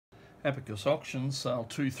Abacus Auctions, sale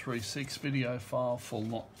 236, video file for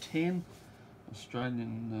lot 10,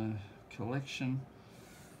 Australian collection,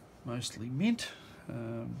 mostly mint.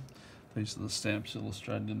 These are the stamps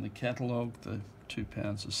illustrated in the catalogue, the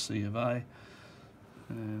 £2 of C of A,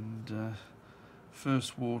 and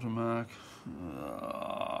First Watermark,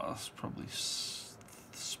 it's probably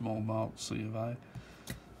SMult C of A,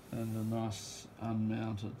 and a nice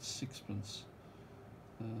unmounted sixpence,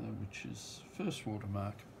 which is First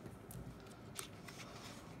Watermark.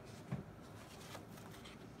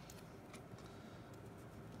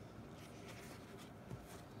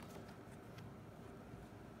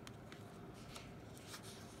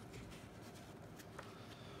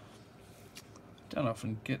 Don't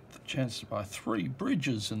often get the chance to buy 3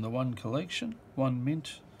 bridges in the one collection, 1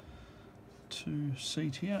 mint, 2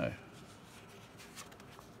 CTO,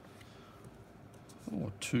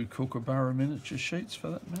 or 2 Kookaburra miniature sheets for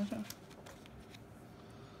that matter,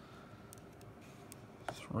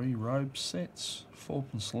 3 robe sets,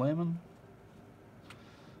 4pence lemon,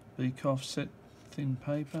 BCOF set thin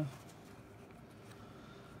paper,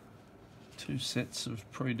 2 sets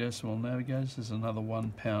of pre-decimal Navigators. There's another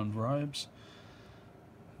 £1 robes.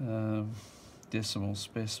 Decimal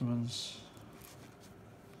specimens,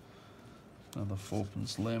 another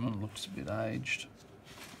 4pence lemon, looks a bit aged.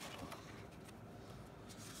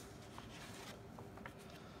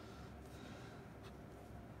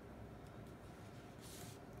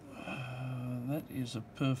 That is a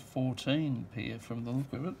per 14 pair from the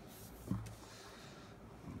look of it. I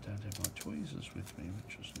don't have my tweezers with me,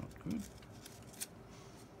 which is not good.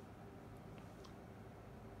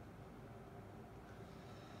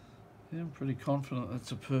 Yeah, I'm pretty confident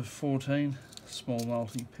that's a per 14 small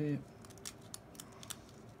multi pair.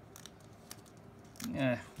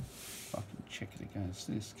 Yeah, I can check it against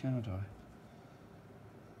this, can't I?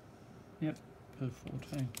 Yep, per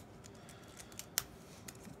 14.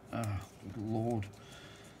 Ah, good Lord.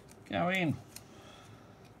 Go in.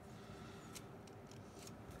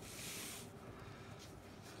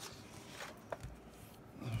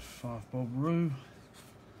 The 5 bob roo.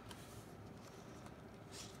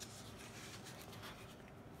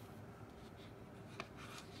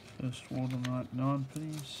 First Watermark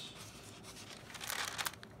 9p.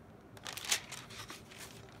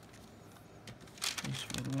 First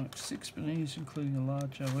Watermark 6p, including a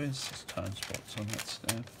large OS. There's tone spots on that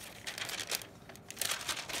stamp.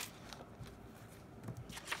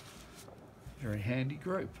 Very handy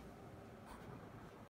group.